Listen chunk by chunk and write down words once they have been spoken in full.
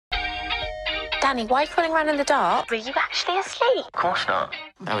Danny, why are you crawling around in the dark? Were you actually asleep? Of course not.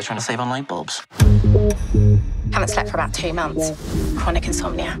 I was trying to save on light bulbs. Haven't slept for about 2 months. Chronic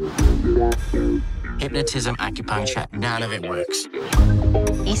insomnia. Hypnotism, acupuncture, none of it works.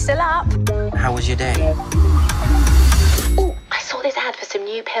 You still up? How was your day? Oh, I saw this ad for some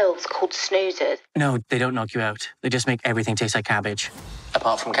new pills called snoozers. No, they don't knock you out. They just make everything taste like cabbage.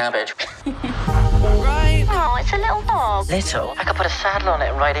 Apart from cabbage. Oh, it's a little dog. Little? I could put a saddle on it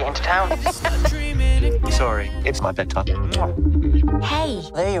and ride it into town. Sorry, it's my bedtime. Hey.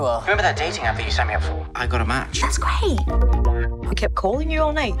 There you are. Remember that dating app that you signed me up for? I got a match. That's great. I kept calling you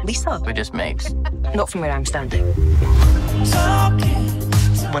all night, Lisa. We're just mates. Not from where I'm standing.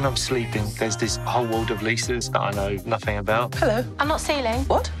 When I'm sleeping, there's this whole world of Lisas that I know nothing about. Hello. I'm not stealing.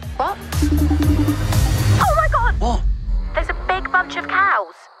 What? What? Oh my God! What? There's a big bunch of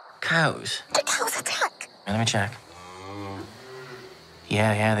cows. Cows? Did cows attack? Let me check.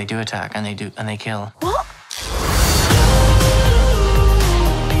 Yeah, they do attack, and they kill. What?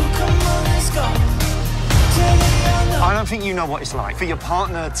 I don't think you know what it's like for your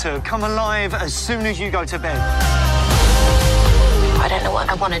partner to come alive as soon as you go to bed. I don't know what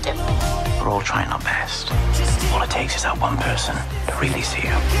I want to do. We're all trying our best. All it takes is that one person to really see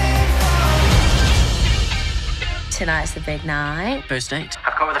you. Tonight's the big night. First date.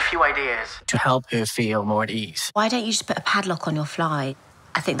 I've come up with a few ideas to help her feel more at ease. Why don't you just put a padlock on your flight?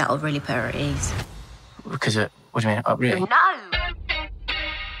 I think that'll really put her at ease. Because what do you mean? Oh, really? No!